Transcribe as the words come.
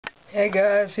Hey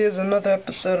guys, here's another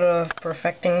episode of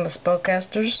Perfecting the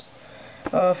Spellcasters.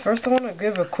 First I want to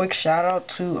give a quick shout out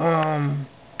to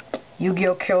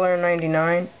Yu-Gi-Oh! Killer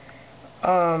 99.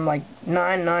 Like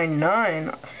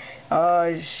 999.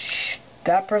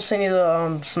 That person needs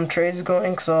some trades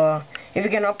going, so if you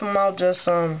can help him out, just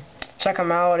check him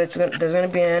out. There's gonna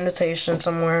be an invitation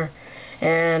somewhere,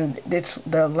 and it's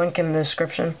the link in the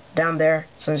description down there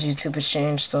since YouTube has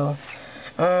changed. So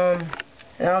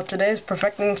now today's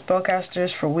Perfecting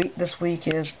Spellcasters for this week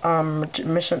is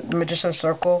Magician's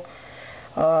Circle.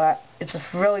 It's a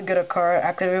really good card.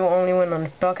 Activate only when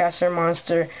on spellcaster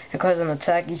monster declares an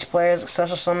attack. Each player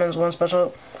special summons one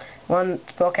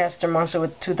spellcaster monster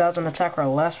with 2,000 attack or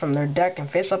less from their deck in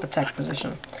face-up attack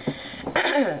position.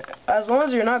 As long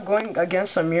as you're not going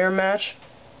against a mirror match,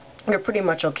 you're pretty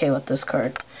much okay with this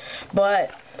card. But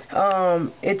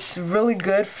it's really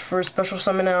good for special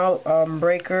summon out,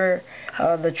 breaker,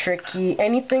 the tricky,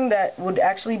 anything that would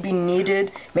actually be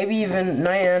needed, maybe even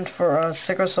night end for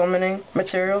synchro summoning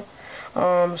material.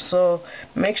 So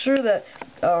make sure that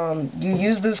you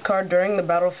use this card during the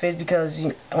battle phase, because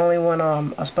only when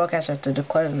a spellcaster has to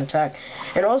declare an attack.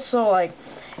 And also, like,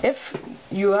 if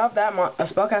you have that a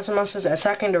spellcaster monster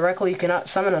attacking directly, you cannot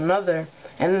summon another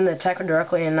and then attack her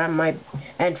directly, and that might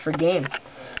end for game.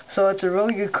 So it's a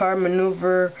really good card.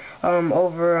 Maneuver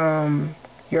over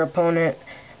your opponent.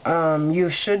 You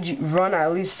should run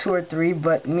at least 2 or 3,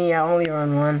 but me, I only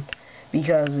run 1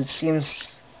 because it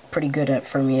seems pretty good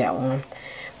for me at 1.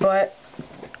 But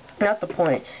not the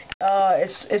point.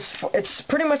 It's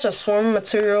pretty much a swarm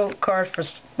material card for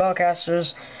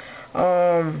spellcasters.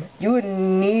 You would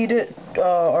need it,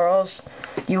 or else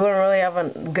you wouldn't really have a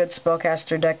good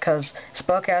spellcaster deck, because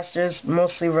spellcasters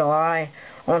mostly rely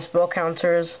on spell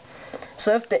counters.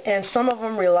 So and some of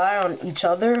them rely on each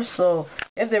other. So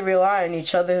if they rely on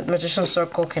each other, Magician's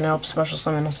Circle can help special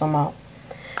summon some out.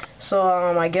 So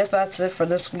I guess that's it for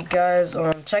this week, guys.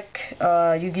 Check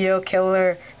Yu-Gi-Oh!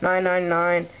 Killer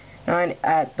 999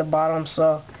 at the bottom.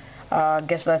 So I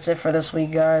guess that's it for this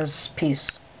week, guys. Peace.